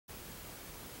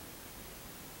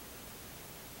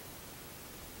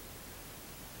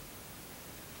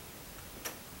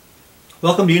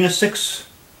Welcome to Unit 6,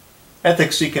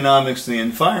 Ethics, Economics, and the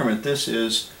Environment. This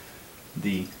is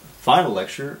the final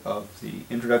lecture of the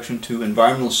Introduction to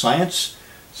Environmental Science.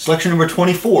 It's lecture number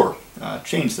 24.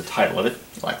 Changed the title of it,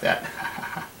 like that.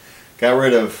 Got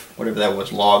rid of whatever that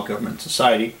was, Law, Government,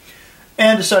 Society,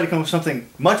 and decided to come up with something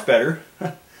much better,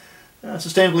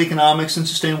 Sustainable Economics and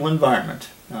Sustainable Environment.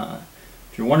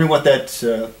 If you're wondering what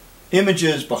that image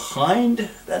is behind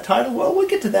that title, well, we'll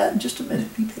get to that in just a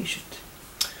minute. Be patient.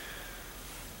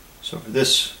 So for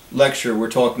this lecture, we're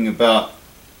talking about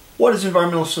what is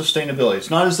environmental sustainability. It's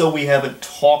not as though we haven't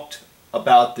talked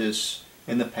about this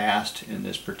in the past in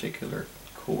this particular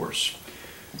course.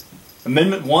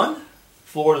 Amendment 1,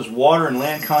 Florida's Water and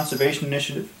Land Conservation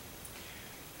Initiative.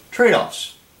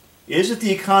 Trade-offs. Is it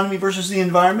the economy versus the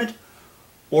environment?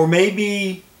 Or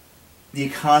maybe the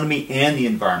economy and the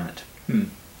environment?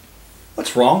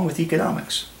 What's wrong with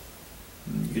economics?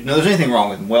 You didn't know there's anything wrong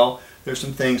with them. Well, there's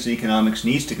some things that economics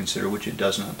needs to consider which it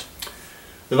does not.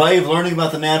 The value of learning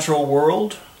about the natural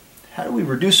world. How do we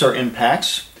reduce our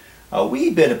impacts? A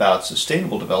wee bit about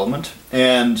sustainable development.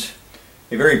 And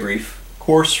a very brief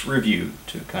course review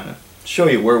to kind of show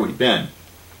you where we've been.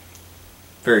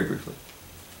 Very briefly.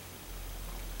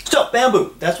 So,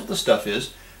 bamboo. That's what the stuff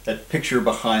is. That picture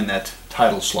behind that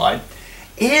title slide.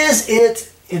 Is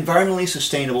it environmentally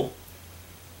sustainable?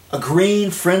 A green,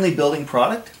 friendly building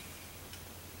product?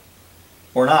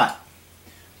 Or not?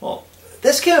 Well,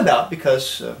 this came about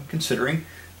because a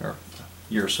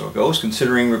year or so ago, I was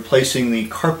considering replacing the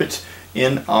carpet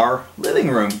in our living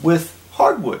room with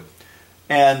hardwood.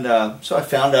 And so I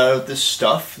found out this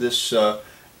stuff, this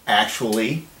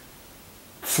actually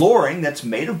flooring that's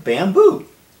made of bamboo.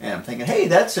 And I'm thinking, hey,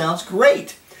 that sounds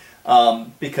great.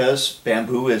 Because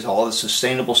bamboo is all this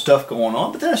sustainable stuff going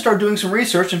on. But then I started doing some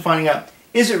research and finding out,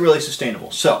 is it really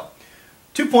sustainable? So,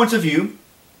 2 points of view.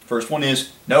 First one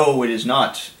is, no, it is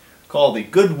not. Called the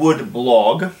Goodwood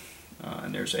blog.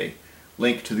 And there's a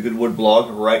link to the Goodwood blog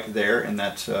right there in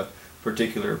that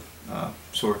particular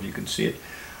sort of, you can see it.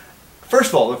 First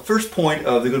of all, the first point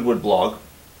of the Goodwood blog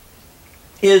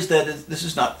is that this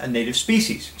is not a native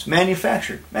species. It's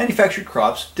manufactured. Manufactured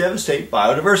crops devastate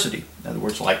biodiversity. In other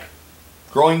words, like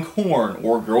growing corn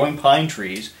or growing pine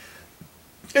trees.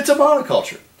 It's a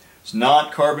monoculture. It's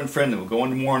not carbon friendly. We'll go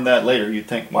into more on that later. You'd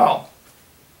think, wow,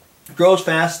 it grows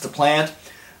fast, it's a plant,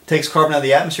 takes carbon out of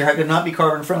the atmosphere, how could it not be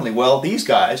carbon friendly? Well, these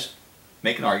guys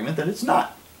make an argument that it's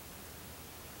not.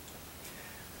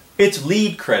 Its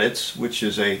LEED credits, which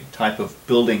is a type of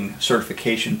building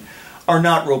certification, are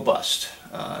not robust.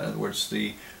 In other words,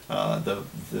 the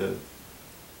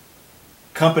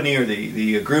company or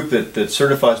the group that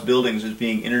certifies buildings as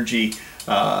being energy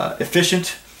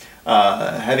efficient,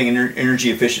 having an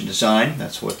energy efficient design,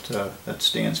 that's what that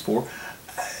stands for,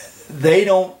 they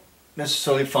don't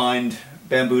necessarily find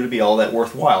bamboo to be all that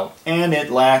worthwhile. And it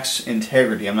lacks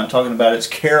integrity. I'm not talking about its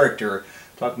character.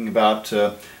 I'm talking about,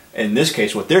 in this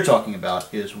case, what they're talking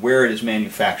about is where it is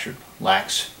manufactured.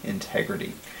 Lacks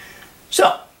integrity.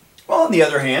 So, well, on the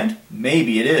other hand,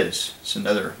 maybe it is. It's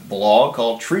another blog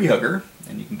called Tree Hugger,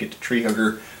 and you can get to Tree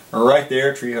Hugger right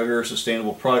there. Tree Hugger,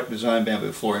 Sustainable Product Design,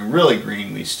 Bamboo Flooring. Really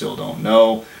green, we still don't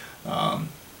know.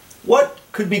 What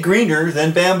could be greener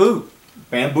than bamboo?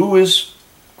 Bamboo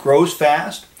grows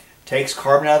fast, takes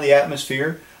carbon out of the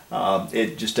atmosphere.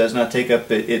 It just does not take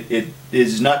up, it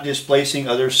is not displacing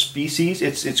other species.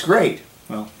 It's great.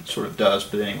 Well, it sort of does,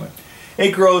 but anyway.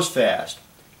 It grows fast.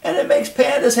 And it makes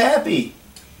pandas happy.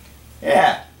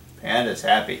 Yeah, pandas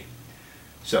happy.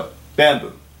 So,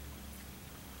 bamboo.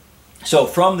 So,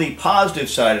 from the positive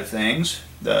side of things,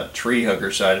 the tree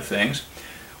hugger side of things,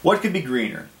 what could be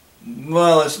greener?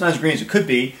 Well, it's not as green as it could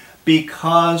be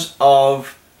because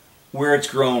of where it's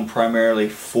grown primarily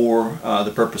for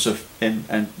the purpose of, and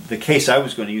the case I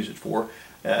was going to use it for,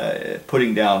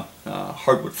 putting down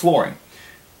hardwood flooring.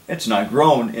 It's not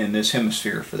grown in this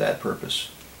hemisphere for that purpose.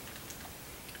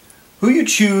 Who you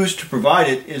choose to provide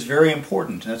it is very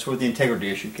important. That's where the integrity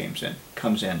issue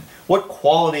comes in. What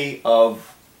quality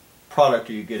of product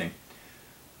are you getting?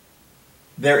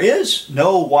 There is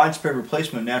no widespread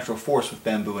replacement of natural forest with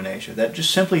bamboo in Asia. That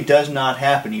just simply does not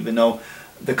happen, even though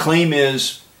the claim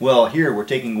is, well, here we're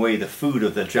taking away the food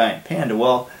of the giant panda.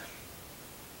 Well,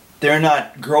 they're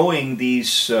not growing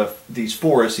these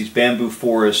forests, these bamboo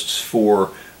forests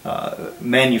for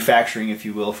manufacturing, if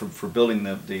you will, for building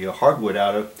the hardwood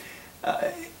out of,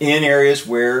 in areas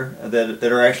where that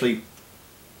are actually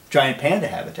giant panda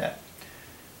habitat.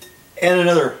 And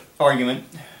another argument,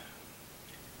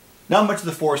 not much of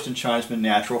the forest in China has been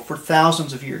natural for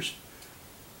thousands of years.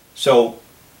 So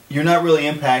you're not really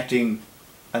impacting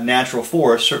a natural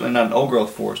forest, certainly not an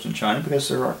old-growth forest in China, because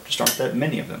there just aren't that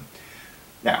many of them.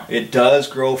 Now, it does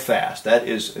grow fast. That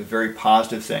is a very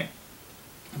positive thing.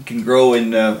 It can grow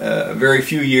in a very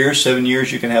few years, 7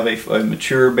 years, you can have a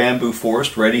mature bamboo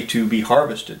forest ready to be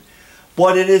harvested.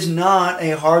 But it is not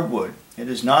a hardwood. It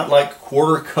is not like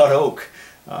quarter-cut oak.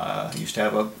 I used to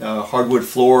have a hardwood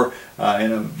floor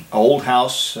in an old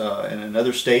house in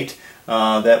another state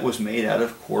that was made out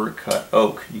of quarter-cut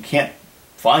oak. You can't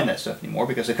find that stuff anymore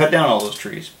because they cut down all those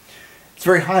trees. It's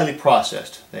very highly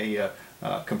processed. They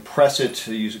compress it,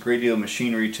 they use a great deal of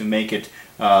machinery to make it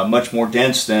much more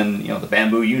dense than the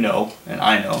bamboo you know and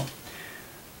I know.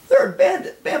 Third,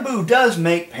 bamboo does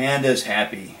make pandas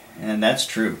happy, and that's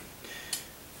true.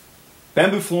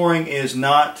 Bamboo flooring is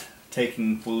not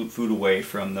taking food away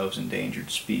from those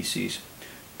endangered species,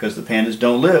 because the pandas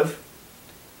don't live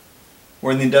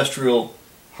where the industrial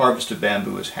harvest of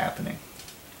bamboo is happening.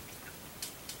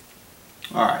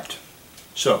 Alright,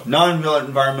 so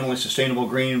non-environmentally sustainable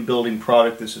green building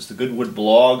product. This is the Goodwood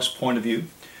Blog's point of view.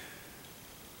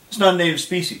 It's not a native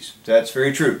species. That's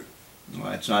very true.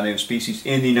 Well, it's not a native species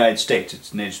in the United States.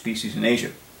 It's a native species in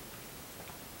Asia.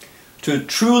 To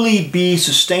truly be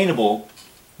sustainable,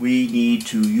 we need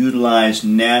to utilize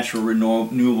natural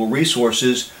renewable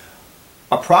resources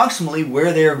approximately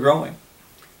where they are growing.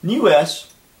 In the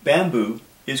U.S., bamboo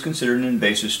is considered an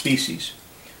invasive species.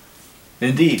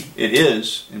 Indeed, it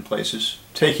is, in places,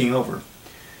 taking over.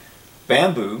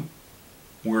 Bamboo,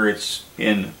 where it's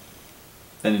in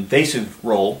an invasive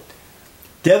role,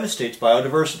 devastates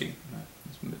biodiversity.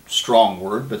 It's a strong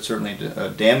word, but certainly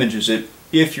damages it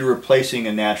if you're replacing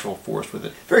a natural forest with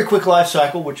it. Very quick life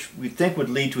cycle, which we think would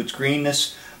lead to its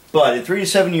greenness, but in 3 to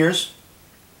 7 years,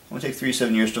 it will take 3 to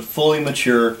 7 years to fully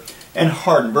mature and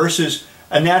harden, versus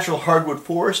a natural hardwood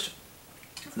forest,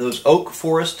 those oak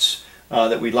forests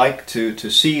that we like to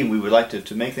see and we would like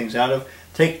to make things out of,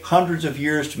 take hundreds of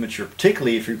years to mature,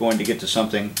 particularly if you're going to get to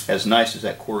something as nice as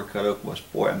that quarter-cut oak was.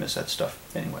 Boy, I miss that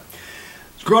stuff. Anyway.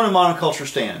 It's grown in monoculture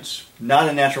stands, not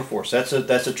in natural forest. That's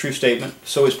a true statement.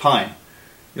 So is pine.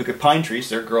 You look at pine trees,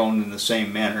 they're grown in the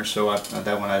same manner, so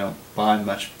that one I don't buy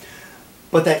much.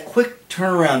 But that quick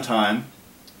turnaround time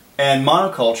and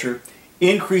monoculture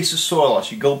increases soil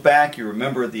loss. You go back, you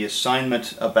remember the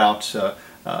assignment about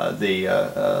how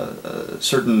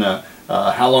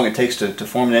long it takes to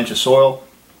form an inch of soil.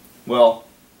 Well,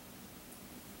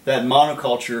 that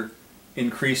monoculture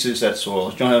increases that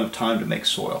soil. You don't have time to make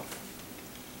soil.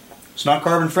 It's not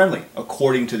carbon friendly,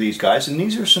 according to these guys, and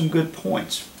these are some good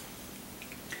points.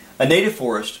 A native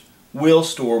forest will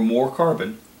store more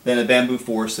carbon than a bamboo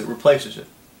forest that replaces it.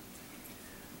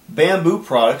 Bamboo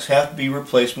products have to be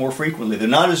replaced more frequently. They're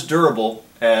not as durable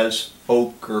as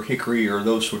oak or hickory or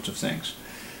those sorts of things.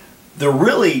 The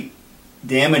really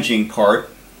damaging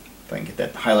part, if I can get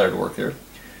that highlighter to work there,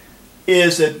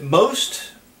 is that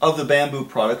most of the bamboo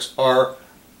products are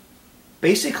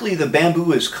basically the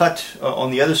bamboo is cut on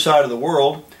the other side of the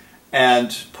world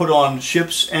and put on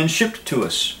ships and shipped to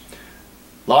us.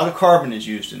 A lot of carbon is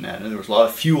used in that. In other words, a lot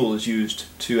of fuel is used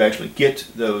to actually get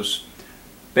those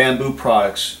bamboo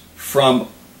products from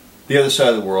the other side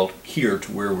of the world here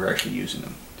to where we're actually using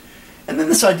them. And then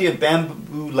this idea of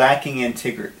bamboo lacking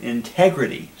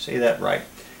integrity, say that right.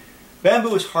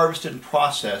 Bamboo is harvested and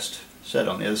processed, said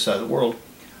on the other side of the world.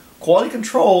 Quality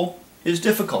control is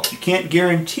difficult. You can't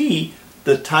guarantee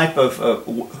the type of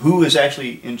who is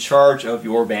actually in charge of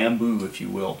your bamboo, if you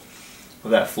will,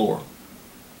 of that floor.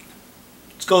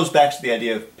 This goes back to the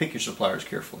idea of pick your suppliers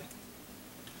carefully.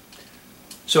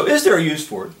 So is there a use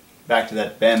for it? Back to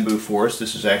that bamboo forest.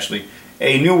 This is actually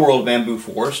a New World bamboo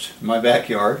forest in my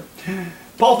backyard.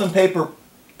 Pulp and paper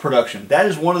production. That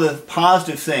is one of the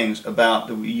positive things about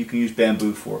that you can use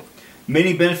bamboo for.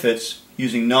 Many benefits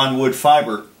using non-wood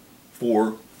fiber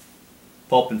for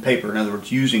pulp and paper. In other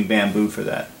words, using bamboo for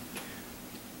that.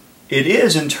 It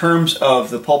is, in terms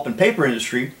of the pulp and paper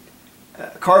industry,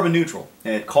 carbon neutral.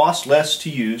 And it costs less to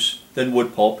use than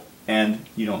wood pulp, and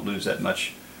you don't lose that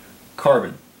much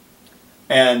carbon.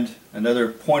 And another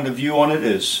point of view on it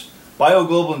is Bio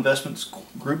Global Investments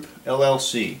Group,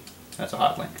 LLC. That's a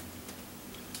hot link.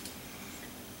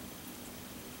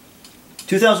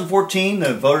 2014,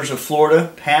 the voters of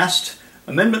Florida passed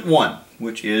Amendment 1,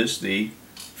 which is the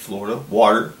Florida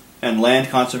Water and Land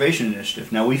Conservation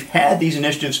Initiative. Now, we've had these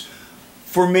initiatives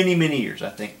for many, many years. I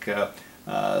think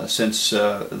since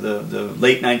the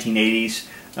late 1980s,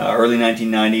 early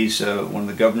 1990s, one of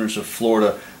the governors of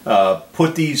Florida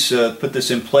put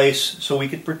this in place so we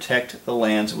could protect the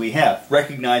lands that we have,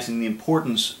 recognizing the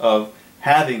importance of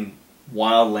having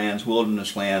wild lands,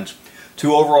 wilderness lands,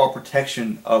 to overall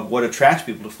protection of what attracts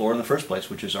people to Florida in the first place,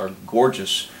 which is our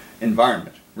gorgeous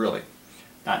environment, really,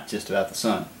 not just about the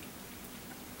sun.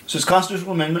 So this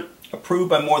constitutional amendment approved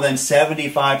by more than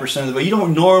 75% of the vote. You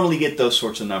don't normally get those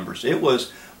sorts of numbers. It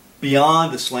was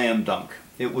beyond a slam dunk.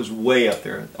 It was way up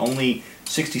there. Only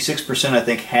 66% I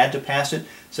think had to pass it.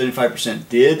 75%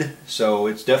 did, so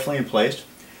it's definitely in place.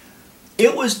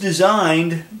 It was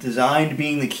designed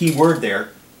being the key word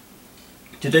there,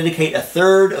 to dedicate a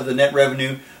third of the net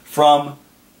revenue from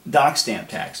dock stamp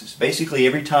taxes. Basically,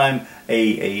 every time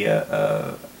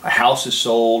a house is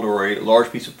sold or a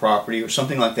large piece of property or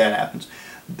something like that happens,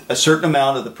 a certain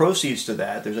amount of the proceeds to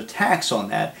that, there's a tax on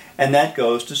that, and that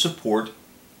goes to support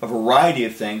a variety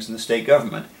of things in the state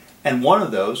government. And one of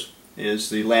those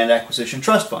is the Land Acquisition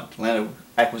Trust Fund. The Land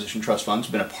Acquisition Trust Fund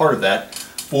has been a part of that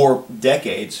for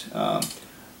decades.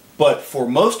 But for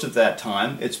most of that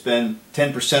time, it's been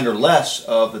 10% or less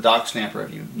of the dock stamp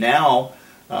revenue. Now,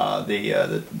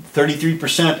 the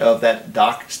 33% of that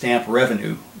dock stamp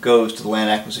revenue goes to the Land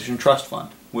Acquisition Trust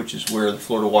Fund, which is where the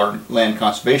Florida Water Land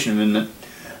Conservation Amendment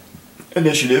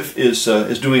Initiative is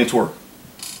doing its work.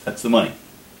 That's the money.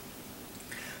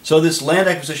 So this Land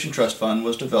Acquisition Trust Fund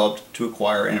was developed to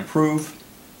acquire and improve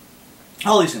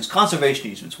all these things: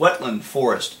 conservation easements, wetland,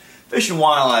 forest, fish and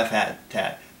wildlife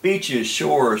habitat, beaches,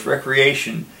 shores,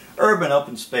 recreation, urban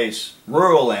open space,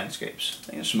 rural landscapes,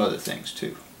 and some other things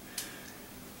too.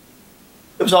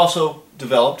 It was also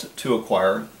developed to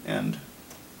acquire and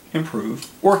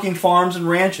improve working farms and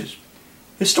ranches,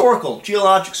 historical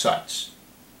geologic sites,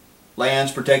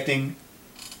 lands protecting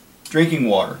drinking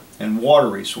water and water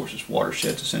resources,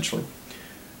 watersheds essentially,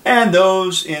 and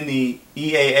those in the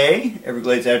EAA,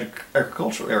 Everglades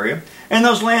Agricultural Area, and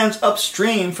those lands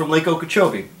upstream from Lake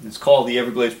Okeechobee. It's called the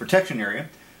Everglades Protection Area,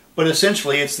 but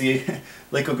essentially it's the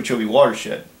Lake Okeechobee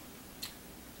watershed.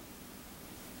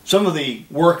 Some of the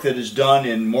work that is done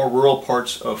in more rural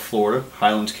parts of Florida,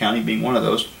 Highlands County being one of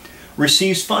those,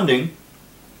 receives funding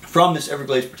from this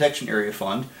Everglades Protection Area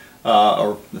Fund,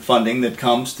 or the funding that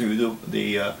comes through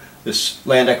this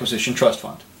Land Acquisition Trust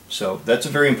Fund. So that's a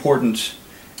very important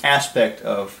aspect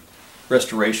of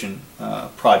restoration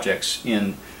projects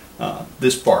in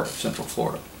this part of Central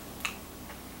Florida.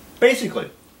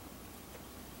 Basically,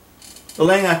 the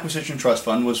Land Acquisition Trust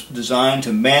Fund was designed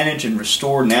to manage and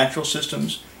restore natural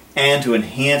systems and to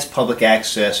enhance public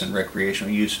access and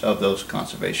recreational use of those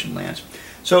conservation lands.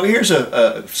 So here's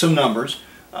some numbers.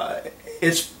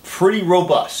 It's pretty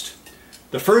robust.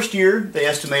 The first year they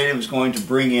estimated it was going to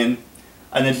bring in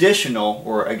an additional,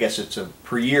 or I guess it's a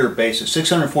per year basis,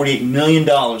 $648 million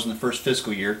in the first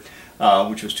fiscal year,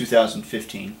 which was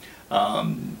 2015.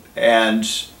 And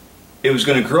it was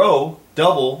going to grow,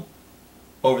 double,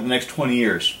 over the next 20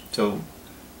 years. So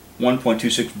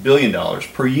 $1.26 billion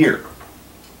per year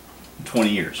in 20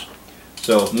 years.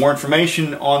 So more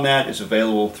information on that is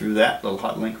available through that little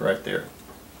hot link right there.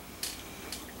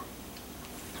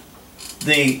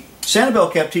 The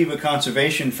Sanibel Captiva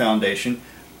Conservation Foundation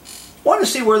wanted to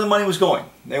see where the money was going.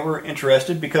 They were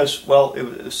interested because, well,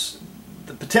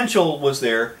 the potential was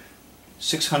there,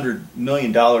 $600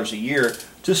 million a year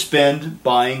to spend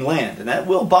buying land. And that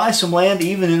will buy some land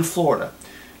even in Florida.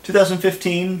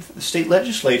 2015, the state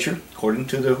legislature, according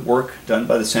to the work done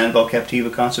by the Sanibel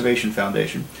Captiva Conservation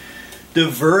Foundation,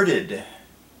 did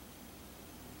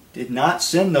not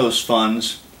send those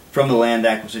funds from the Land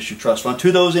Acquisition Trust Fund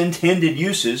to those intended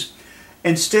uses.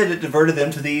 Instead, it diverted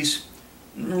them to these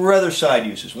rather side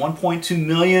uses. $1.2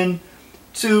 million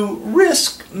to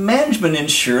risk management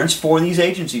insurance for these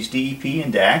agencies, DEP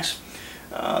and DACS,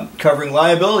 covering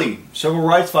liability, civil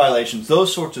rights violations,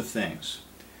 those sorts of things.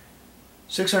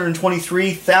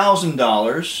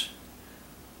 $623,000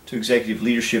 to executive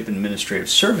leadership and administrative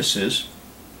services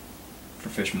for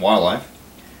Fish and Wildlife,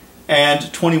 and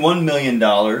 $21 million,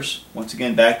 once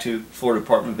again back to Florida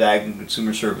Department of Ag and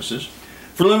Consumer Services,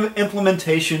 for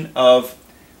implementation of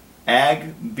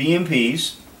Ag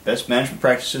BMPs, best management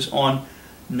practices, on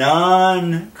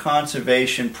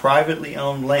non-conservation privately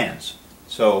owned lands.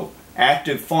 So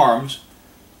active farms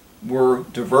were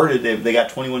diverted. They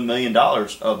got $21 million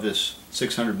of this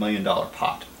 $600 million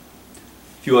pot. A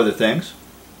few other things.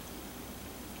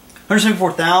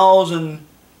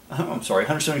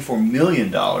 $174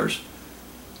 million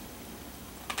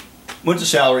went to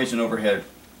salaries and overhead,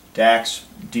 DACS,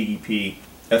 DEP,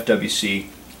 FWC,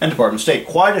 and Department of State.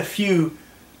 Quite a few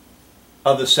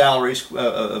of the salaries,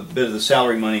 a bit of the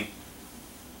salary money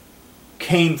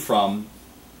came from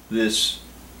this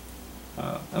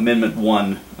Amendment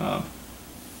 1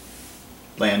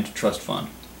 Land Trust Fund.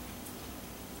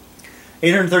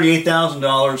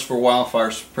 $838,000 for wildfire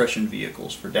suppression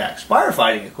vehicles for DACS.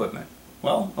 Firefighting equipment.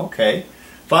 Well, okay.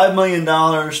 $5 million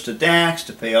to DAX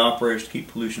to pay operators to keep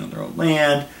pollution on their own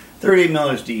land. $38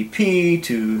 million to DEP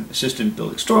to assist in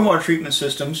building stormwater treatment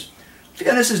systems.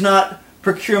 Again, this is not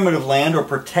procurement of land or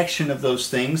protection of those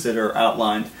things that are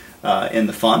outlined in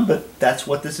the fund, but that's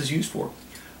what this is used for.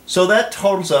 So that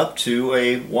totals up to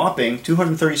a whopping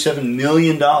 $237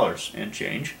 million and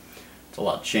change. It's a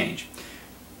lot of change.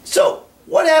 So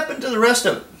what happened to the rest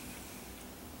of it?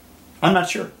 I'm not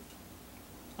sure.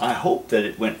 I hope that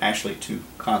it went actually to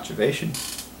conservation,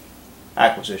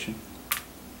 acquisition.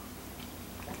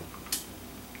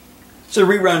 So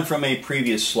rerun from a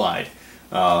previous slide,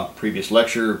 previous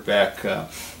lecture back,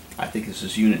 I think this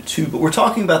is Unit 2, but we're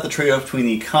talking about the trade-off between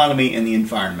the economy and the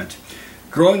environment.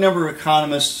 Growing number of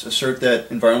economists assert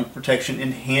that environmental protection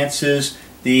enhances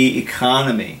the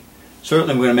economy.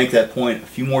 Certainly we're going to make that point a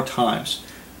few more times.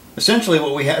 Essentially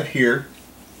what we have here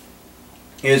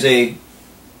is a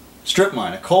strip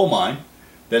mine, a coal mine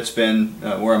that's been,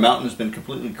 where a mountain has been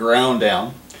completely ground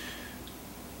down.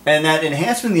 And that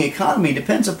enhancement of the economy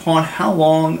depends upon how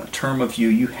long a term of view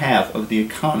you have of the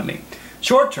economy.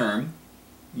 Short term,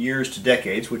 years to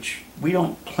decades, which we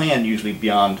don't plan usually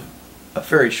beyond a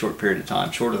very short period of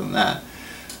time, shorter than that.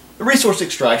 The resource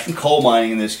extraction, coal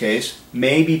mining in this case,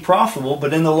 may be profitable,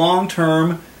 but in the long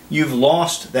term, you've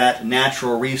lost that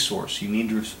natural resource. You need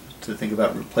to think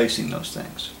about replacing those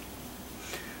things.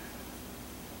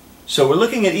 So we're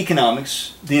looking at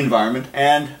economics, the environment,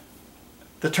 and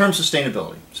the term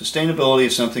sustainability. Sustainability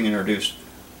is something introduced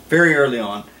very early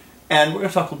on, and we're going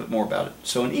to talk a little bit more about it.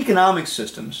 So in economic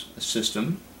systems, a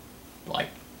system like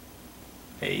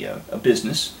a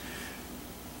business,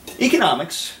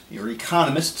 economics, your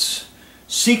economists,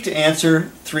 seek to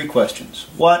answer three questions.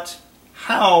 What,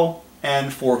 how,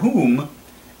 and for whom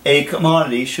a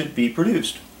commodity should be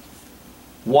produced.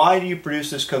 Why do you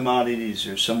produce this commodity? Is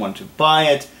there someone to buy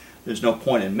it? There's no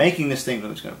point in making this thing.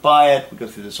 Nobody's going to buy it. We go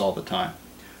through this all the time.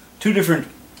 Two different,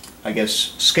 I guess,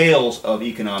 scales of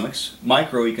economics.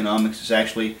 Microeconomics is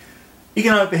actually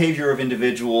economic behavior of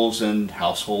individuals and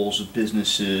households, of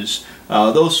businesses,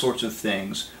 those sorts of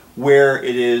things, where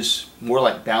it is more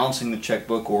like balancing the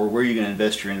checkbook or where you're going to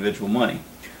invest your individual money.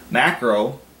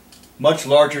 Macro, much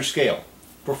larger scale.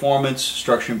 Performance,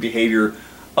 structure, and behavior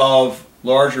of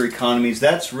larger economies.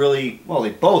 That's really, well,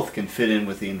 they both can fit in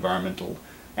with the environmental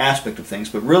aspect of things,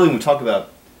 but really when we talk about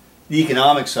the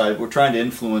economic side, we're trying to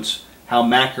influence how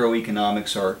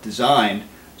macroeconomics are designed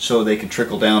so they can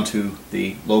trickle down to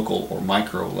the local or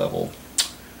micro level.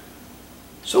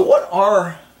 So what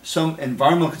are some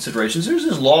environmental considerations? There's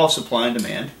this law of supply and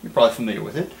demand. You're probably familiar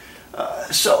with it.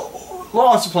 So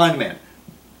law of supply and demand.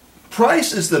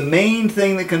 Price is the main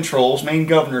thing that controls, main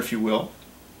governor if you will,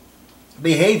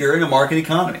 behavior in a market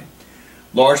economy.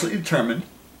 Largely determined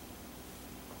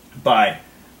by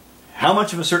how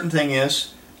much of a certain thing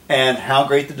is and how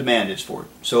great the demand is for it.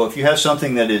 So if you have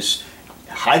something that is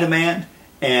high demand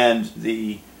and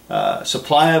the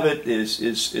supply of it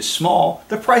is small,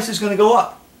 the price is going to go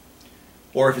up.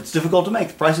 Or if it's difficult to make,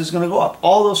 the price is going to go up.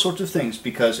 All those sorts of things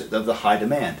because of the high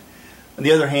demand. On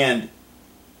the other hand,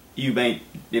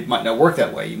 it might not work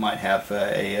that way. You might have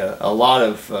a lot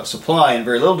of supply and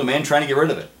very little demand trying to get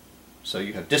rid of it. So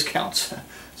you have discounts,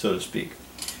 so to speak.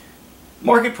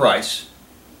 Market price,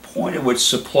 point at which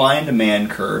supply and demand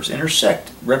curves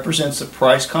intersect, represents the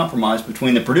price compromise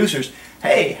between the producers.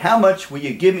 Hey, how much will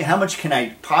you give me? How much can I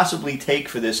possibly take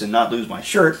for this and not lose my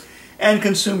shirt? And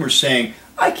consumers saying,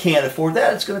 I can't afford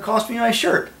that. It's going to cost me my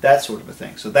shirt. That sort of a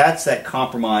thing. So that's that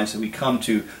compromise that we come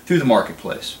to through the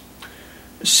marketplace.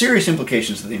 Serious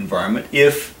implications of the environment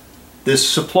if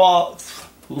this law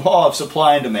of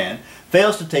supply and demand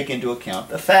fails to take into account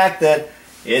the fact that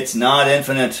it's not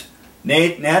infinite.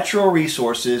 Natural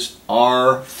resources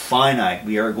are finite.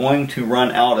 We are going to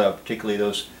run out of particularly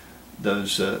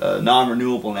those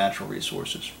non-renewable natural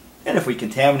resources. And if we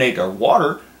contaminate our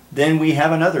water, then we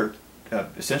have another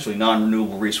essentially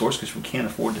non-renewable resource because we can't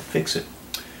afford to fix it.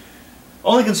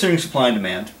 Only considering supply and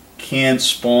demand can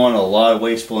spawn a lot of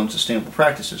wasteful and unsustainable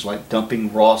practices like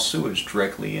dumping raw sewage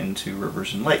directly into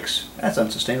rivers and lakes. That's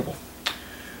unsustainable.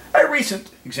 A recent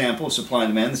example of supply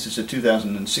and demand, this is a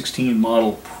 2016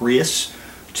 model Prius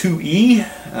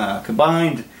 2E,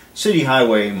 combined city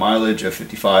highway mileage of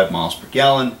 55 miles per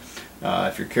gallon.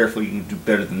 If you're careful, you can do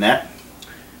better than that.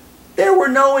 There were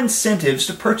no incentives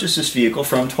to purchase this vehicle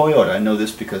from Toyota. I know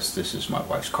this because this is my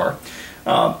wife's car.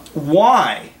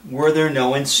 Why were there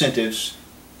no incentives?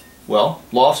 Well,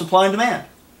 law of supply and demand.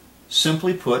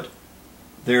 Simply put,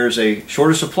 there's a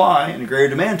shorter supply and a greater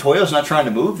demand. Toyota's not trying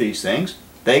to move these things.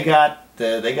 They got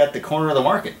the corner of the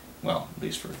market. Well, at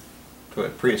least for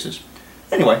Toyota Priuses.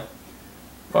 Anyway,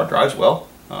 car drives well,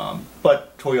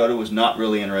 but Toyota was not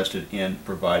really interested in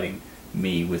providing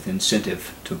me with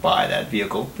incentive to buy that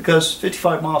vehicle, because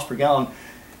 55 miles per gallon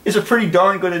is a pretty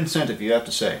darn good incentive, you have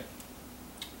to say.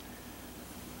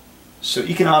 So,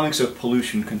 economics of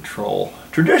pollution control.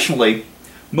 Traditionally,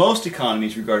 most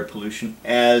economies regard pollution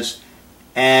as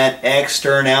an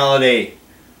externality.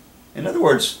 In other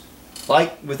words,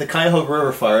 like with the Cuyahoga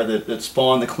River fire that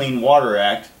spawned the Clean Water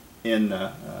Act in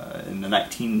the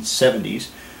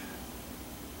 1970s,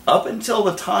 up until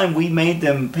the time we made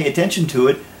them pay attention to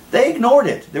it, they ignored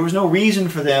it. There was no reason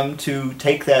for them to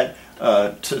take that,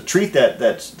 to treat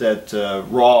that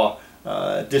raw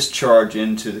discharge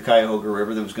into the Cuyahoga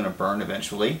River that was going to burn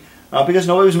eventually, because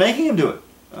nobody was making them do it.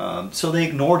 So they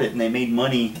ignored it, and they made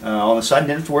money on the side and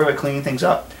didn't have to worry about cleaning things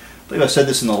up. I believe I said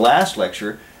this in the last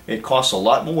lecture. It costs a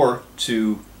lot more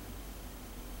to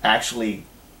actually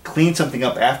clean something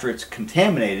up after it's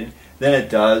contaminated than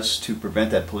it does to prevent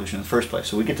that pollution in the first place.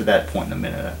 So we get to that point in a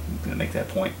minute. I'm going to make that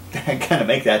point. I'm going to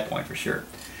make that point for sure.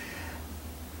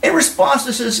 In response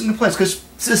to citizen complaints, because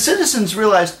the citizens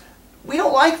realized, we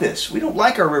don't like this. We don't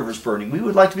like our rivers burning. We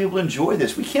would like to be able to enjoy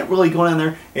this. We can't really go down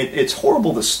there. It's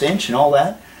horrible, the stench and all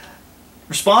that. In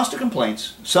response to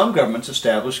complaints, some governments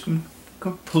established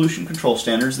pollution control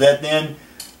standards that then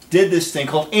did this thing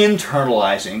called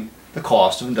internalizing the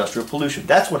cost of industrial pollution.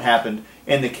 That's what happened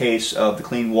in the case of the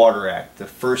Clean Water Act. The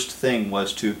first thing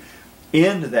was to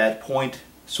end that point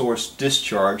source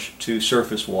discharge to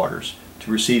surface waters,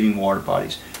 to receiving water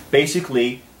bodies.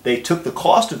 Basically, they took the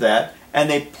cost of that and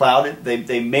they plowed it.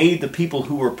 They made the people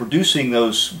who were producing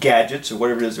those gadgets or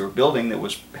whatever it is they were building that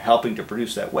was helping to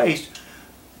produce that waste,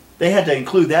 they had to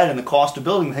include that in the cost of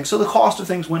building things. So the cost of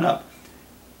things went up.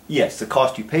 Yes, the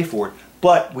cost you pay for it,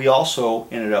 but we also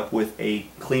ended up with a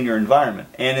cleaner environment.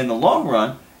 And in the long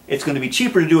run, it's going to be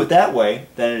cheaper to do it that way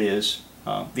than it is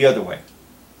the other way.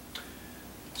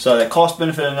 So that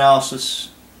cost-benefit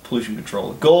analysis, pollution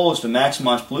control. The goal is to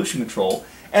maximize pollution control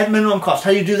at minimum cost.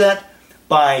 How do you do that?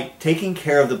 By taking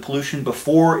care of the pollution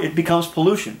before it becomes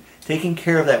pollution. Taking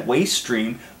care of that waste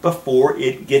stream before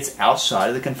it gets outside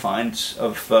of the confines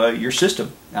of your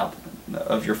system, out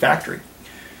of your factory.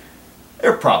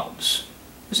 There are problems.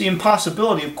 There's the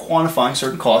impossibility of quantifying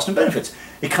certain costs and benefits.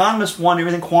 Economists want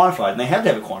everything quantified, and they have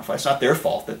to have it quantified. It's not their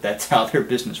fault that that's how their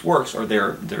business works or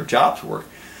their jobs work.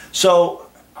 So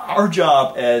our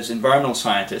job as environmental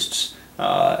scientists,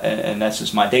 and that's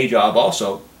just my day job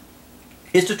also,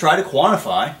 is to try to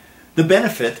quantify the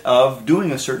benefit of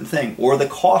doing a certain thing or the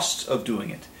costs of doing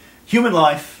it. Human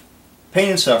life, pain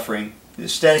and suffering, the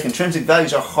static intrinsic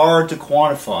values are hard to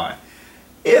quantify.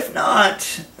 If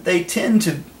not, they tend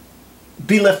to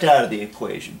be left out of the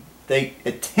equation. They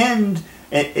tend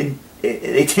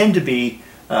to be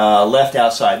left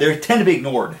outside. They tend to be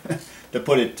ignored, to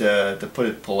put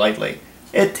it politely.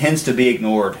 It tends to be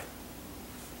ignored.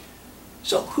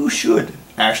 So who should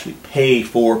actually pay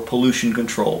for pollution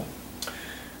control?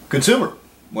 Consumer.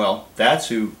 Well, that's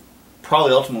who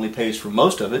probably ultimately pays for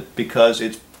most of it because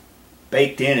it's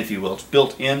baked in, if you will. It's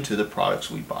built into the products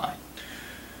we buy.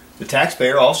 The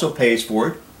taxpayer also pays for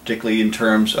it, particularly in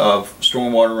terms of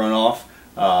stormwater runoff,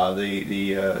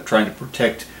 trying to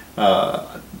protect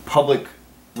public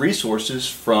resources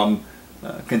from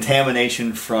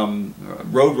contamination from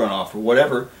road runoff or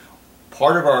whatever.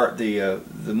 Part of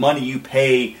the money you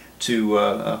pay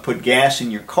to put gas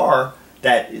in your car,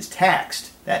 that is taxed.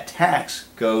 That tax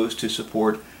goes to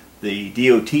support the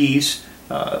DOT's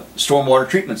stormwater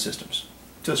treatment systems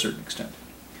to a certain extent.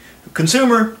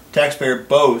 Consumer, taxpayer,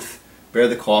 both bear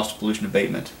the cost of pollution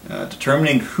abatement.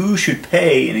 Determining who should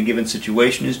pay in a given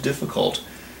situation is difficult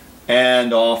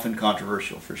and often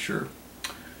controversial for sure.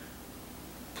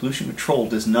 Pollution control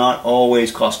does not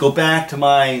always cost. Go back to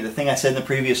the thing I said in the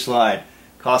previous slide.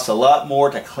 It costs a lot more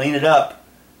to clean it up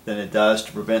than it does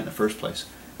to prevent in the first place.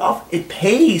 It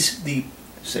pays the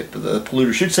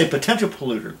polluter, should say potential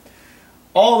polluter,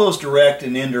 all those direct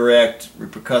and indirect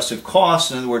repercussive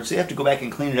costs. In other words, they have to go back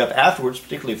and clean it up afterwards,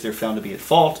 particularly if they're found to be at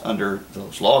fault under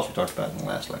those laws we talked about in the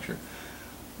last lecture.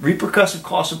 Repercussive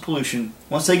costs of pollution,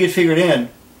 once they get figured in,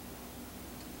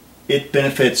 it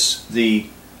benefits the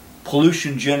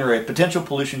potential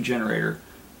pollution generator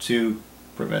to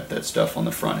prevent that stuff on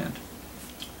the front end.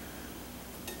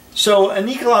 So an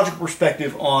ecological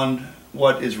perspective on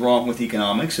what is wrong with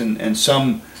economics, and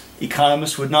some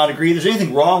economists would not agree there's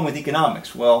anything wrong with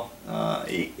economics. Well,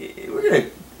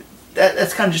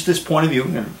 that's kind of just this point of view.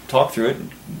 We're going to talk through it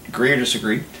and agree or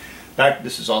disagree. In fact,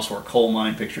 this is also our coal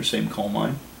mine picture, same coal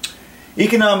mine.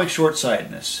 Economic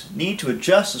short-sightedness. Need to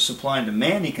adjust the supply and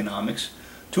demand economics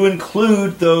to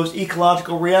include those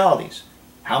ecological realities.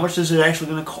 How much is it actually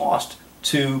going to cost?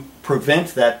 to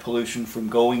prevent that pollution from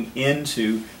going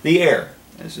into the air.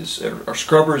 Are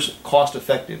scrubbers cost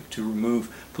effective to remove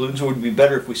pollutants, or would it be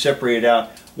better if we separated out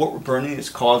what we're burning that's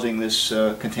causing this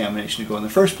contamination to go in the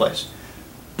first place?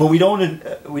 But we don't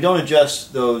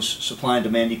adjust those supply and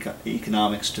demand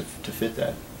economics to fit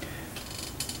that.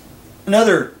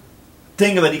 Another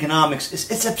thing about economics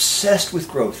is it's obsessed with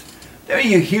growth. There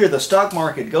you hear the stock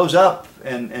market goes up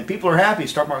and people are happy,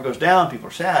 stock market goes down, people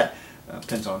are sad.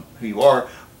 Depends on who you are.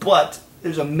 But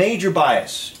there's a major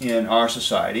bias in our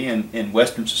society and in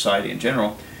Western society in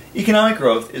general. Economic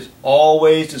growth is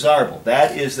always desirable.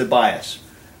 That is the bias.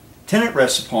 Tenet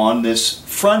rests upon this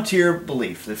frontier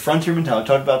belief, the frontier mentality.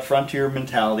 Talked about frontier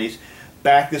mentalities.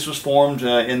 This was formed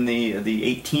in the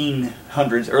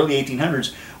 1800s, early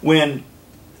 1800s, when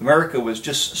America was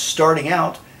just starting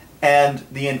out, and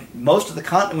most of the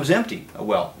continent was empty.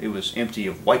 Well, it was empty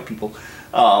of white people.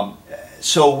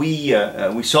 So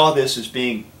we saw this as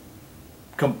being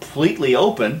completely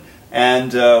open,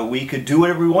 and we could do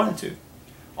whatever we wanted to.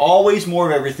 Always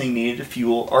more of everything needed to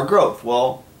fuel our growth.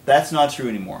 Well, that's not true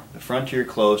anymore. The frontier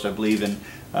closed, I believe, in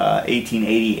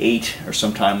 1888 or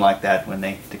sometime like that, when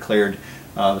they declared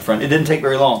the front. It didn't take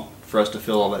very long for us to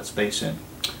fill all that space in.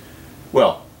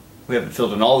 Well, we haven't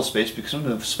filled in all the space because some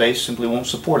of the space simply won't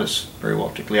support us very well,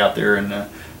 particularly out there in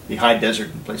the high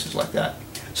desert and places like that.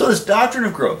 So this doctrine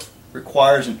of growth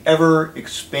requires an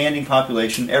ever-expanding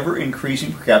population,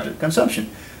 ever-increasing per capita consumption.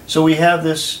 So we have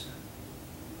this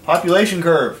population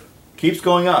curve, keeps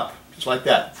going up, just like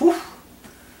that. Whew.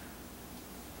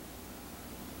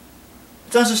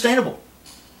 It's unsustainable,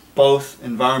 both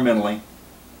environmentally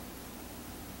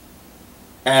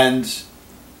and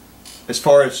as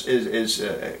far as it's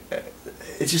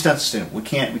just unsustainable. We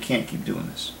can't keep doing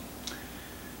this.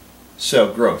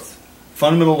 So growth,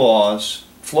 fundamental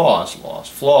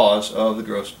flaws of the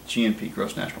GNP,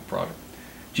 gross national product.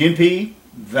 GNP,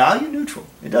 value neutral.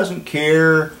 It doesn't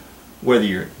care whether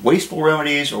you're wasteful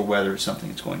remedies or whether it's something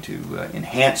that's going to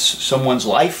enhance someone's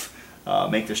life,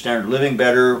 make their standard of living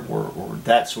better, or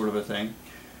that sort of a thing.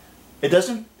 It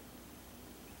doesn't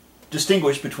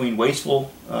distinguish between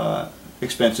wasteful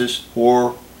expenses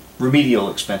or remedial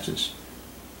expenses,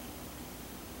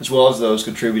 as well as those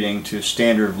contributing to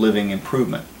standard of living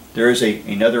improvement. There is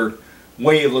another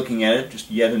way of looking at it, just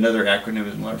yet another acronym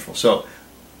is wonderful. So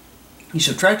you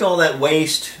subtract all that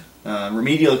waste,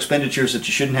 remedial expenditures that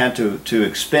you shouldn't have to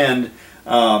expend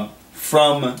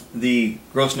from the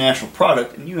gross national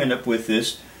product, and you end up with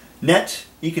this net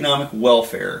economic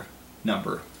welfare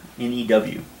number,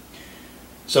 NEW.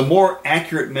 So more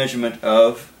accurate measurement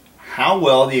of how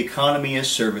well the economy is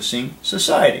servicing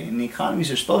society, and the economies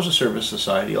are supposed to service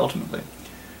society ultimately.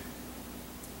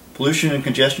 Pollution and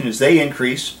congestion, as they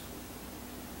increase,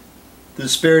 the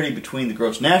disparity between the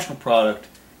gross national product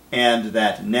and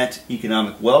that net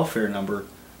economic welfare number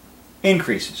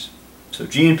increases. So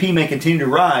GNP may continue to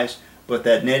rise, but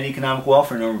that net economic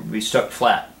welfare number will be stuck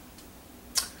flat.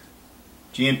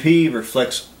 GNP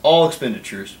reflects all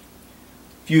expenditures.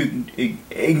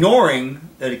 Ignoring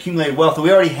that accumulated wealth that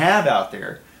we already have out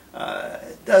there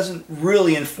doesn't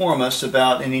really inform us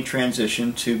about any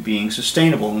transition to being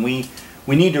sustainable. And we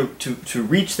need to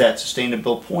reach that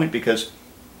sustainable point, because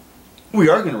we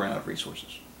are going to run out of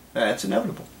resources. That's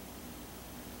inevitable.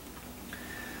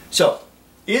 So,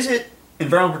 is it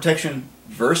environmental protection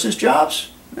versus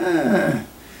jobs?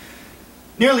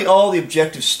 Nearly all the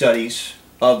objective studies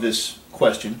of this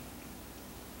question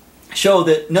show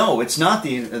that no, it's not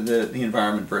the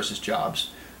environment versus jobs.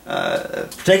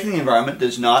 Protecting the environment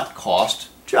does not cost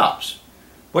jobs.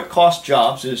 What costs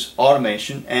jobs is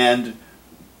automation and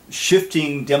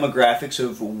shifting demographics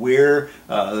of where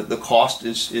the cost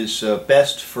is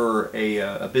best for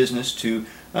a business to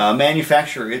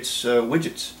manufacture its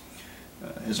widgets.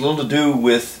 It has little to do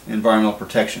with environmental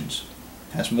protections.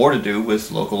 It has more to do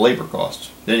with local labor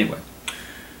costs. Anyway,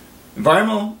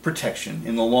 environmental protection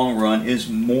in the long run is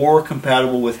more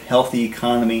compatible with healthy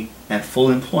economy and full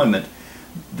employment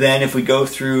than if we go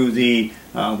through the,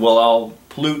 well, I'll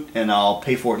pollute and I'll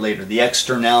pay for it later, the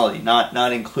externality,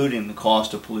 not including the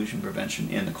cost of pollution prevention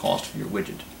in the cost of your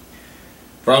widget.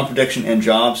 Environmental protection and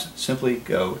jobs simply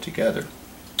go together.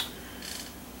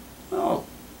 I'll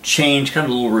change, kind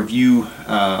of a little review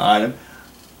item.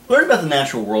 Learning about the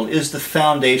natural world is the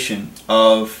foundation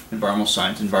of environmental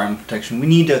science, environmental protection. We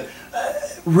need to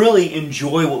really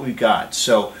enjoy what we've got.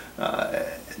 So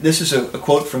this is a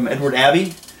quote from Edward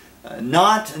Abbey.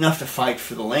 Not enough to fight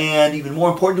for the land, even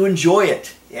more important to enjoy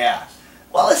it. Yeah.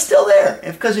 Well, it's still there,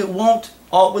 because it won't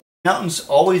always, mountains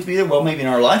always be there, well, maybe in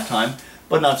our lifetime,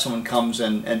 but not someone comes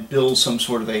and builds some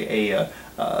sort of a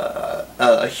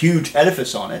huge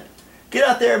edifice on it. Get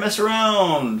out there, mess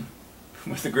around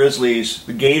with the grizzlies,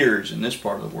 the gators in this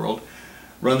part of the world.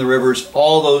 Run the rivers,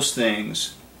 all those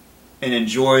things, and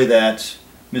enjoy that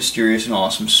mysterious and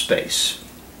awesome space.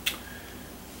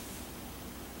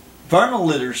 Environmental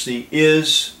literacy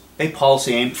is a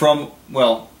policy aim from,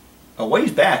 well, a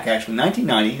ways back actually.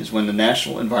 1990 is when the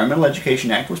National Environmental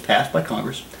Education Act was passed by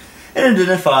Congress and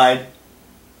identified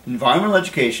environmental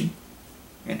education,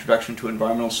 introduction to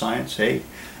environmental science,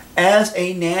 as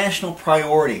a national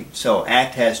priority. So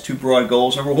ACT has two broad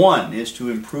goals. Number one is to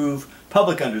improve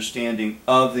public understanding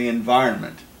of the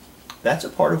environment. That's a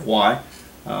part of why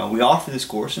we offer this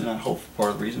course, and I hope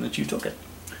part of the reason that you took it.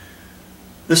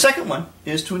 The second one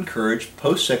is to encourage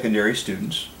post-secondary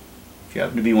students, if you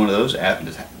happen to be one of those, happen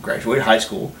to graduate high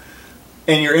school,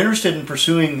 and you're interested in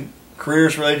pursuing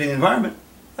careers related to the environment,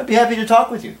 I'd be happy to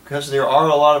talk with you, because there are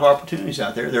a lot of opportunities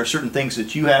out there. There are certain things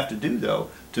that you have to do, though,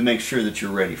 to make sure that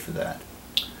you're ready for that.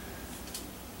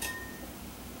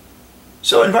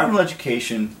 So environmental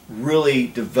education really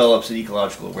develops an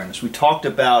ecological awareness. We talked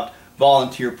about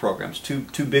volunteer programs,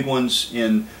 two big ones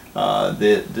in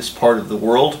this part of the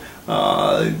world.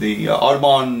 The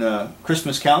Audubon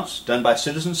Christmas counts done by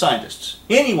citizen scientists.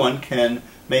 Anyone can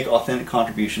make authentic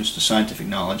contributions to scientific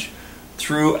knowledge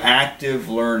through active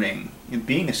learning and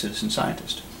being a citizen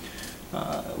scientist.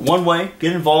 One way,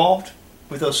 get involved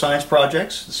with those science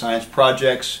projects. The science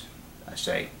projects, I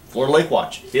say, Florida Lake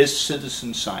Watch is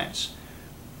citizen science.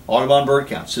 Audubon Bird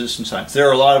Count, citizen science. There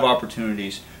are a lot of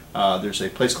opportunities. There's a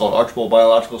place called Archbold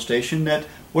Biological Station that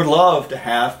would love to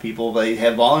have people. They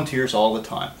have volunteers all the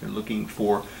time. They're looking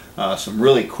for some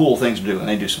really cool things to do, and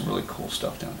they do some really cool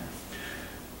stuff down there.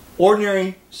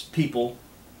 Ordinary people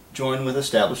join with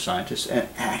established scientists and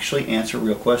actually answer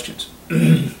real questions.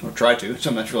 Or try to.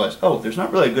 Sometimes realize, oh, there's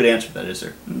not really a good answer to that, is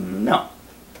there? No.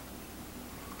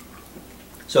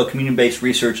 So community-based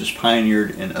research is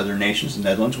pioneered in other nations in the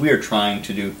Netherlands. We are trying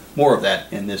to do more of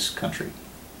that in this country.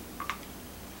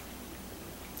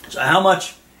 So how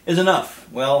much is enough?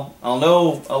 Well, I'll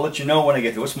let you know when I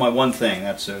get there. What's my one thing?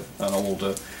 That's an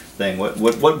old thing. What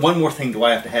one more thing do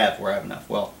I have to have where I have enough?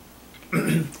 Well,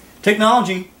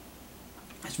 technology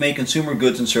has made consumer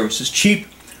goods and services cheap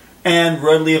and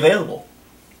readily available,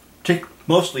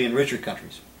 mostly in richer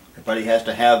countries. Everybody has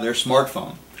to have their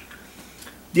smartphone.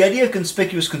 The idea of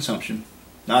conspicuous consumption,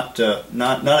 not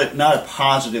a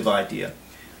positive idea,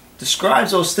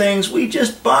 describes those things we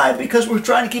just buy because we're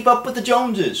trying to keep up with the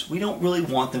Joneses. We don't really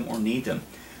want them or need them.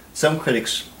 Some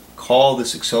critics call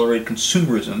this accelerated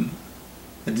consumerism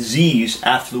a disease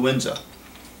affluenza.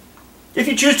 If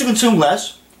you choose to consume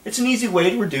less, it's an easy way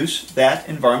to reduce that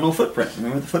environmental footprint.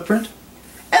 Remember the footprint?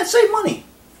 And save money. You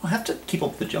don't have to keep up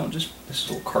with the Joneses. This is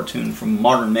a little cartoon from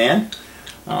Modern Man.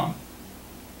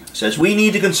 Says we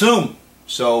need to consume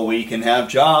so we can have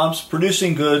jobs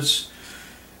producing goods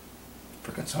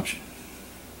for consumption.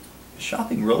 Is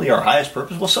shopping really our highest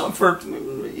purpose? Well,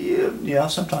 yeah,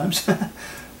 sometimes.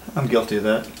 I'm guilty of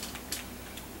that.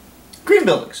 Green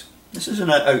buildings. This is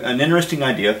an interesting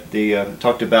idea. They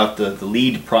talked about the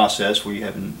LEED process, where you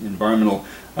have environmental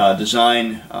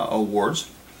design awards.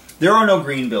 There are no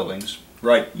green buildings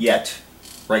right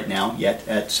now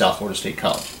at South Florida State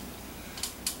College.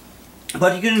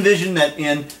 But you can envision that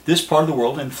in this part of the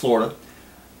world, in Florida,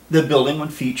 the building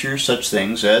would feature such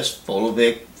things as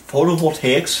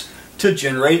photovoltaics to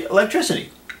generate electricity.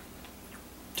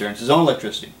 Generates its own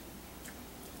electricity.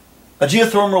 A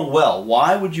geothermal well.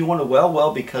 Why would you want a well?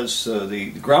 Well, because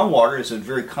the groundwater is at a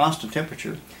very constant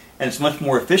temperature, and it's much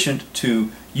more efficient to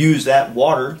use that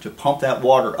water, to pump that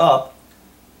water up,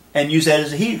 and use that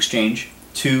as a heat exchange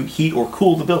to heat or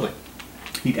cool the building.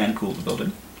 Heat and cool the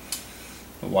building.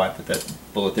 I don't know why I put that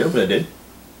bullet there, but I did.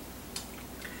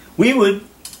 We would,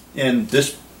 in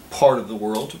this part of the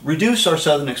world, reduce our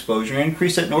southern exposure and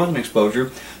increase that northern exposure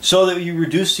so that you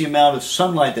reduce the amount of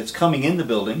sunlight that's coming in the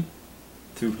building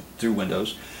through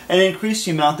windows, and increase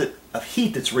the amount of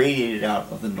heat that's radiated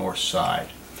out of the north side.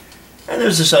 And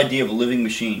there's this idea of a living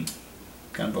machine,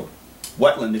 kind of a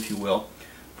wetland, if you will,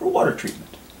 for water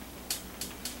treatment.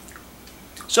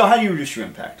 So how do you reduce your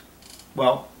impact?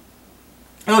 Well,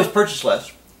 always purchase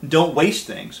less. Don't waste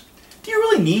things. Do you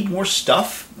really need more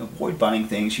stuff? Avoid buying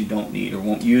things you don't need or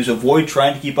won't use. Avoid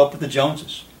trying to keep up with the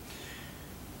Joneses.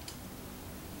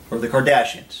 Or the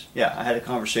Kardashians. Yeah, I had a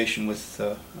conversation with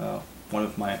one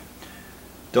of my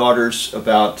daughters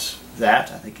about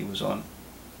that. I think it was on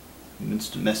an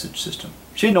instant message system.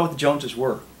 She didn't know what the Joneses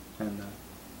were. And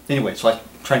anyway, it's like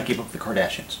trying to keep up with the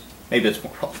Kardashians. Maybe that's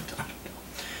more relevant. I don't know.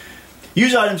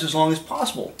 Use items as long as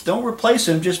possible. Don't replace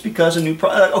them just because a new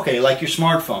product. Okay, like your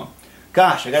smartphone.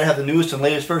 Gosh, I got to have the newest and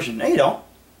latest version. No, you don't.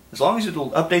 as long as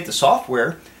it'll update the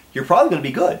software, you're probably going to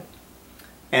be good.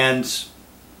 And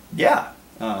yeah,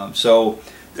 so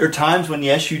there are times when,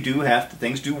 yes, you do have to,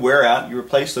 things do wear out, you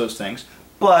replace those things,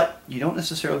 but you don't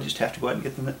necessarily just have to go out and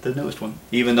get the newest one,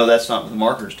 even though that's not what the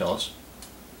marketers tell us.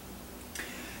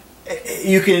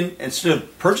 You can, instead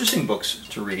of purchasing books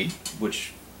to read,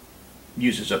 which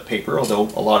uses up paper, although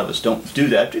a lot of us don't do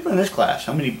that, particularly in this class.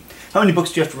 How many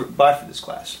books do you have to buy for this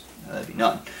class? That'd be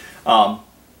none.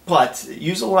 But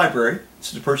use the library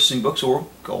instead of purchasing books, or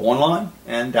go online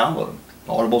and download them.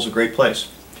 Audible's a great place.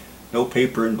 No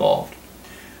paper involved.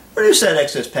 Reduce that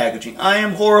excess packaging. I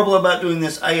am horrible about doing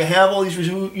this. I have all these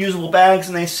reusable bags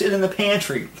and they sit in the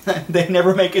pantry. They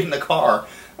never make it in the car.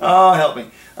 Oh, help me.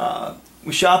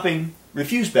 With shopping,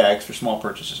 refuse bags for small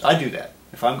purchases. I do that.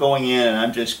 If I'm going in and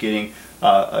I'm just getting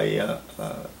a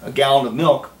gallon of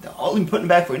milk, I'll even put it in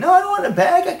the bag for you. No, I don't want a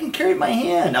bag. I can carry it in my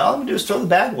hand. All I'm going to do is throw the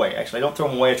bag away. Actually, I don't throw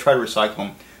them away. I try to recycle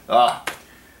them.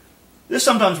 This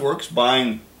sometimes works,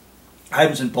 buying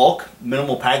items in bulk,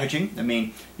 minimal packaging. I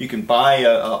mean, you can buy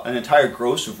an entire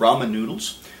gross of ramen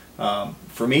noodles.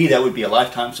 For me, that would be a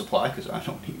lifetime supply because I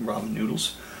don't eat ramen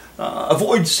noodles.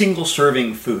 Avoid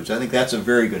single-serving foods. I think that's a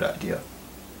very good idea.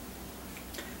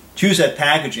 Choose that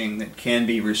packaging that can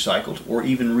be recycled or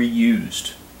even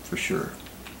reused, for sure.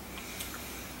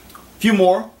 A few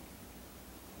more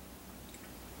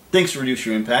things to reduce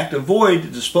your impact.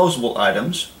 Avoid disposable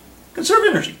items. Conserve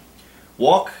energy.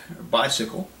 Walk or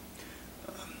bicycle.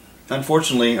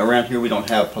 Unfortunately, around here we don't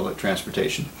have public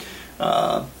transportation.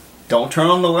 Don't turn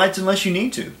on the lights unless you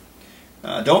need to.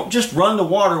 Don't just run the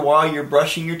water while you're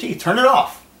brushing your teeth. Turn it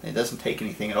off. It doesn't take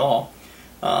anything at all.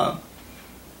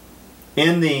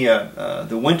 In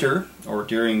the winter, or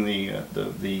during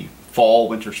the fall,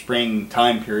 winter, spring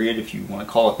time period, if you want to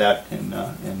call it that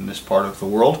in this part of the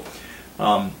world,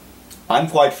 I'm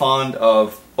quite fond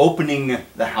of opening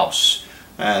the house,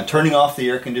 turning off the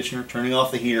air conditioner, turning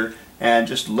off the heater, and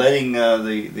just letting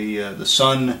the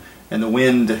sun and the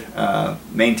wind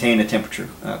maintain a temperature,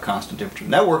 constant temperature.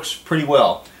 And that works pretty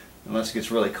well, unless it gets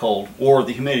really cold, or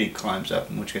the humidity climbs up,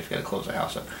 in which case you've got to close the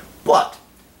house up. But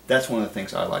that's one of the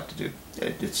things I like to do.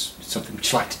 It's something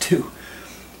that you like to do.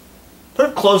 Put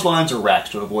up clotheslines or racks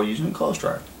to avoid using a clothes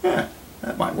dryer. Yeah,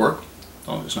 that might work, as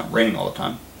long as it's not raining all the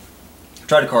time.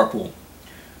 Try to carpool.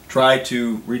 Try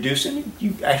to reduce it.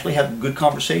 You actually have good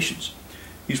conversations.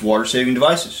 Use water-saving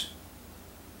devices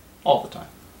all the time.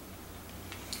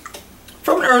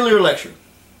 From an earlier lecture,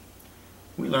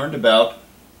 we learned about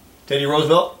Teddy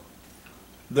Roosevelt,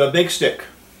 the big stick.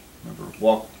 Remember,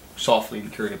 walk softly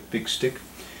and carry a big stick.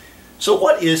 So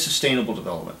what is sustainable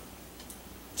development?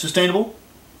 Sustainable,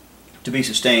 to be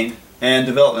sustained, and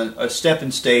development, a step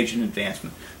and stage in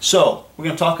advancement. So, we're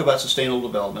going to talk about sustainable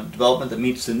development, development that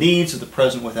meets the needs of the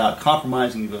present without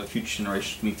compromising the future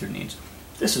generations to meet their needs.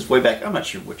 This is way back, I'm not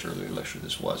sure which earlier lecture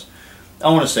this was. I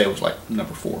want to say it was like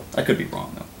number 4. I could be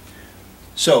wrong though.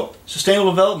 So,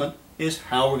 sustainable development is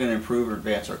how we're going to improve or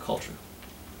advance our culture.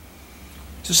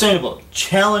 Sustainability.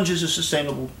 Challenges of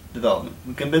sustainable development.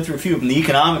 We've been through a few of them. The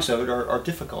economics of it are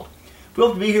difficult. We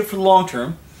hope to be here for the long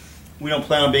term. We don't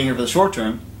plan on being here for the short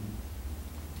term.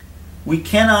 We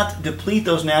cannot deplete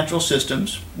those natural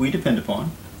systems we depend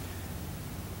upon.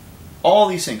 All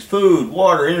these things, food,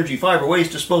 water, energy, fiber,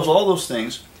 waste, disposal,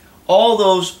 all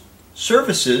those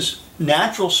services,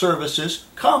 natural services,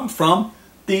 come from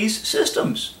these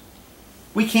systems.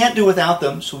 We can't do without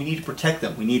them, so we need to protect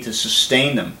them. We need to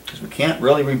sustain them, because we can't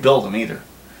really rebuild them either.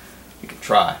 We can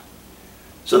try.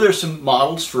 So there's some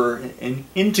models for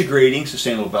integrating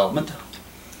sustainable development.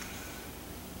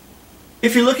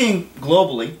 If you're looking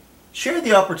globally, share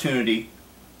the opportunity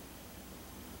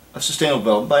of sustainable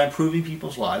development by improving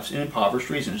people's lives in impoverished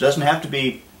regions. It doesn't have to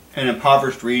be an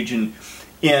impoverished region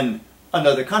in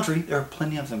another country. There are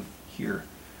plenty of them here.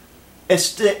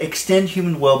 Extend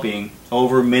human well-being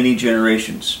over many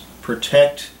generations.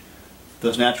 Protect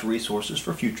those natural resources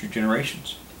for future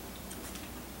generations.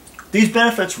 These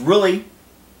benefits really,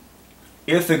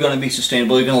 if they're going to be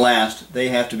sustainable, they're going to last, they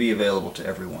have to be available to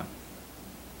everyone.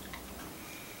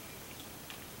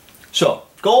 So,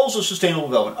 goals of sustainable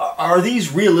development. Are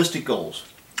these realistic goals?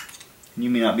 You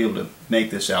may not be able to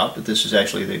make this out, but this is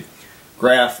actually the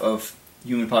graph of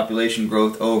human population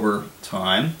growth over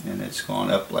time, and it's gone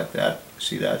up like that.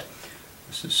 See that?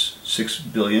 This is 6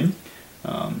 billion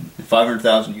in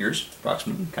 500,000 years,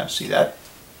 approximately. You can kind of see that.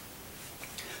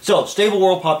 So, stable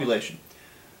world population.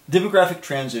 Demographic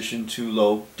transition to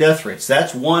low death rates.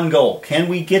 That's one goal. Can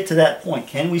we get to that point?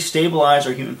 Can we stabilize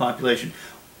our human population?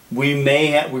 We're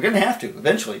going to have to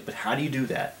eventually, but how do you do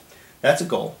that? That's a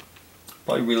goal.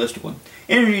 Probably a realistic one.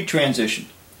 Energy transition.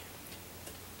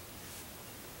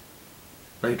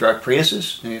 Ready to drive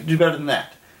Priuses? You do better than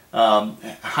that.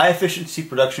 High efficiency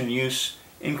production and use,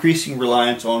 increasing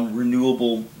reliance on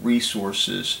renewable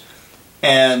resources.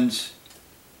 And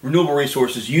renewable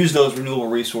resources, use those renewable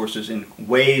resources in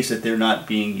ways that they're not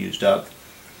being used up.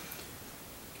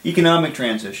 Economic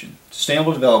transition,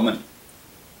 sustainable development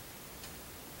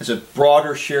as a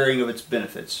broader sharing of its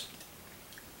benefits.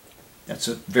 That's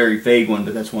a very vague one,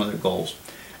 but that's one of their goals.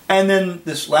 And then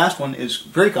this last one is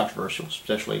very controversial,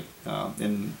 especially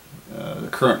in the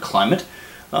current climate.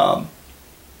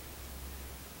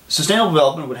 Sustainable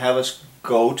development would have us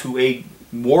go to a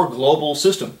more global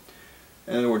system.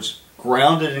 In other words,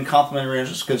 grounded in complementary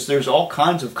interests, because there's all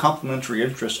kinds of complementary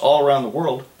interests all around the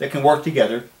world that can work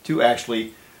together to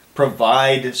actually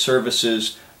provide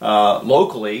services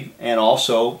locally and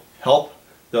also help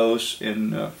those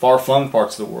in far-flung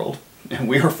parts of the world. And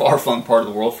we are a far-flung part of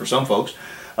the world for some folks.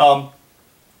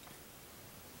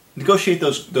 Negotiate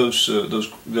those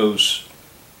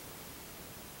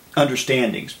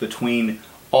understandings between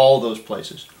all those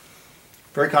places.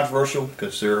 Very controversial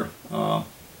because there's a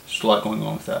lot going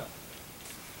on with that.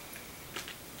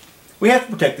 We have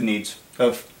to protect the needs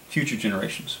of future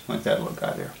generations, like that little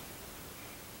guy there.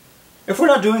 If we're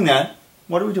not doing that,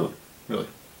 what are we doing, really?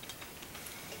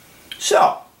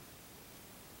 So,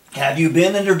 have you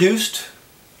been introduced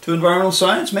to environmental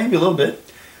science? Maybe a little bit.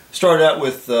 Started out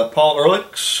with Paul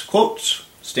Ehrlich's quotes,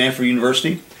 Stanford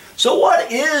University. So what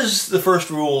is the first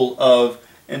rule of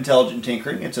intelligent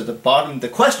tinkering? It's at the bottom. The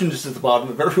question is at the bottom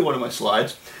of every one of my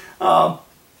slides. The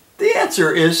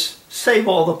answer is save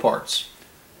all the parts.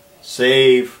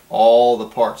 Save all the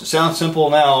parts. It sounds simple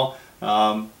now.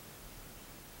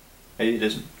 It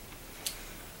isn't.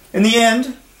 In the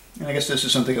end, and I guess this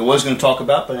is something I was going to talk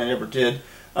about, but I never did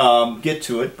get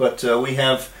to it, but we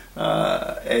have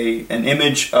an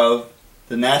image of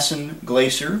the Nansen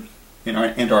Glacier in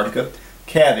Antarctica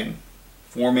calving,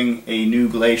 forming a new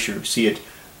glacier. See it,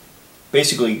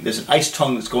 basically there's an ice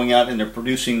tongue that's going out and they're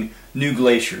producing new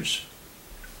glaciers.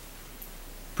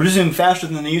 Producing them faster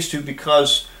than they used to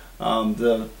because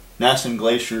the Nansen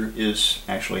Glacier is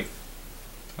actually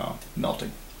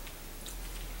melting.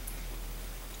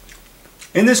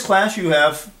 In this class you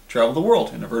have traveled the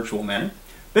world in a virtual manner.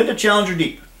 Been to Challenger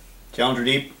Deep. Challenger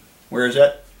Deep, where is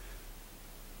that?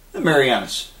 The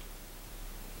Marianas.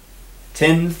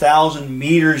 10,000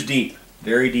 meters deep.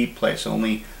 Very deep place.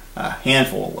 Only a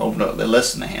handful,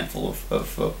 less than a handful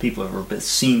of people have ever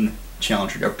seen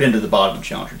Challenger, or been to the bottom of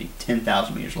Challenger Deep.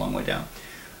 10,000 meters, a long way down.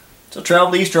 So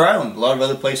travel to Easter Island. A lot of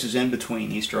other places in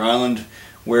between. Easter Island,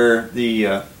 where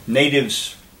the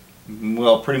natives,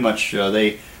 well, pretty much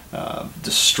they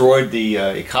destroyed the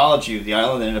ecology of the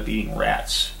island and ended up eating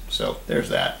rats. So there's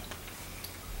that.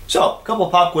 So, a couple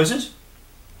of pop quizzes.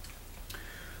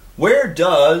 Where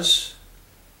does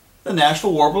the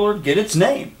Nashville Warbler get its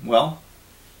name? Well,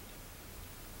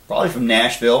 probably from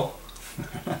Nashville.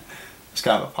 It's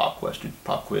kind of a pop question,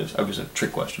 pop quiz. It was a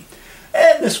trick question.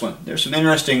 And this one, there's some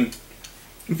interesting,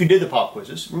 if you did the pop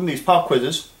quizzes, remember these pop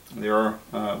quizzes, there are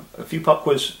a few pop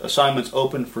quiz assignments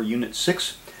open for Unit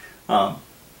 6.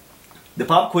 The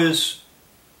pop quiz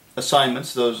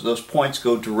assignments, those points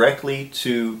go directly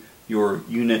to your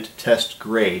unit test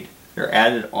grade. They're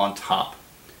added on top.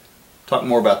 Talk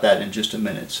more about that in just a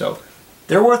minute. So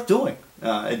they're worth doing.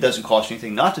 It doesn't cost you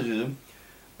anything not to do them.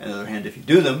 On the other hand, if you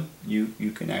do them,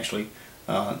 you can actually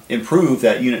improve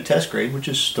that unit test grade, which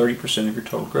is 30% of your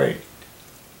total grade.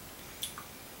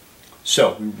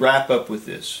 So we wrap up with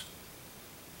this.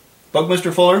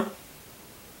 Buckminster Fuller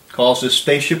calls this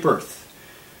Spaceship Earth.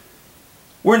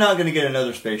 We're not going to get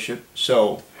another spaceship,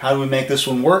 so how do we make this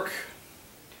one work?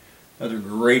 Another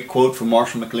great quote from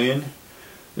Marshall McLuhan.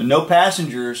 No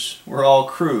passengers, we're all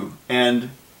crew, and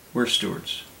we're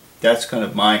stewards. That's kind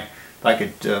of my, if I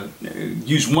could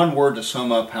use one word to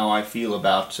sum up how I feel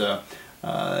about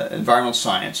environmental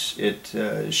science,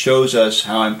 it shows us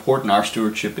how important our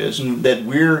stewardship is, and that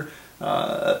we're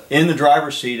in the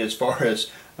driver's seat as far as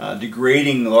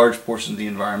degrading large portions of the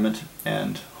environment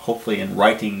and hopefully in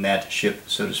righting that ship,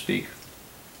 so to speak.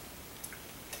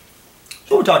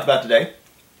 So what we talked about today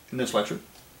in this lecture.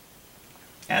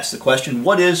 Asked the question,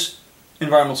 what is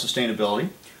environmental sustainability?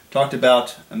 Talked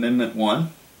about Amendment 1.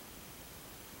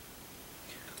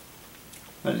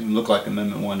 That doesn't even look like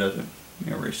Amendment 1, does it? Let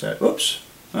me erase that. Oops.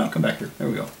 I'll come back here. There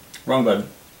we go. Wrong button.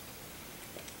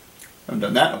 I haven't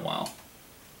done that in a while.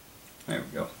 There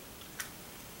we go.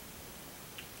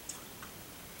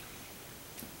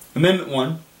 Amendment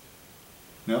 1.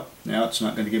 Nope, now it's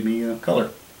not going to give me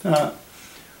color.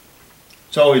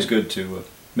 It's always good to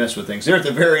mess with things. There at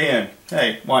the very end.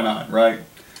 Hey, why not, right?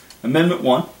 Amendment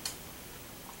 1.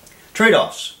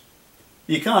 Trade-offs.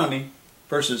 the economy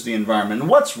versus the environment. And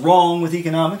what's wrong with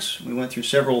economics? We went through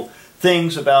several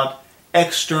things about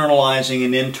externalizing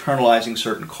and internalizing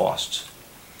certain costs.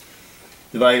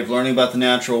 The value of learning about the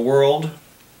natural world,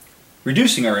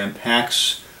 reducing our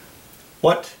impacts,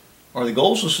 what are the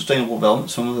goals of sustainable development?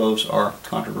 Some of those are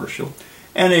controversial.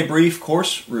 And a brief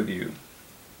course review.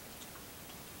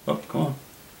 Oh, come on.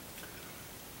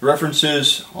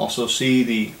 References, also see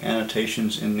the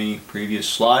annotations in the previous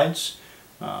slides.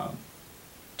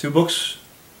 2 books.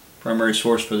 Primary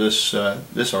source for this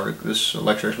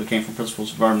lecture actually came from Principles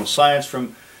of Environmental Science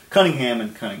from Cunningham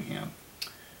and Cunningham.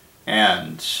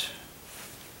 And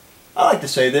I like to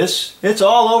say this, it's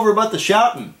all over but the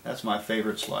shouting. That's my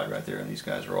favorite slide right there, and these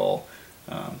guys are all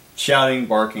shouting,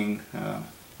 barking,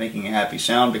 making a happy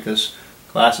sound because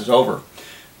class is over.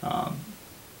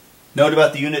 Note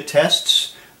about the unit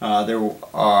tests. There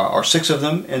are 6 of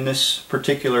them in this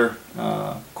particular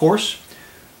course.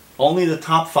 Only the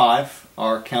top 5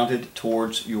 are counted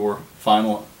towards your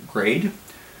final grade,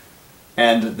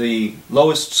 and the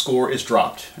lowest score is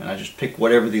dropped. And I just pick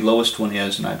whatever the lowest one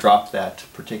is and I drop that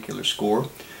particular score.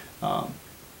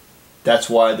 That's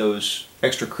why those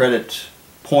extra credit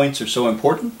points are so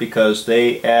important, because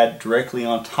they add directly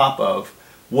on top of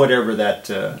whatever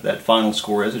that final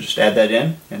score is. I just add that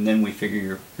in, and then we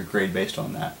figure your grade based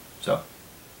on that. So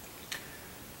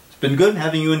it's been good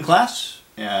having you in class,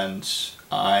 and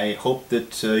I hope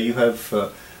that you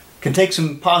can take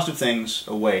some positive things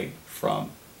away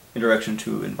from Introduction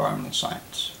to Environmental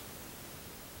Science.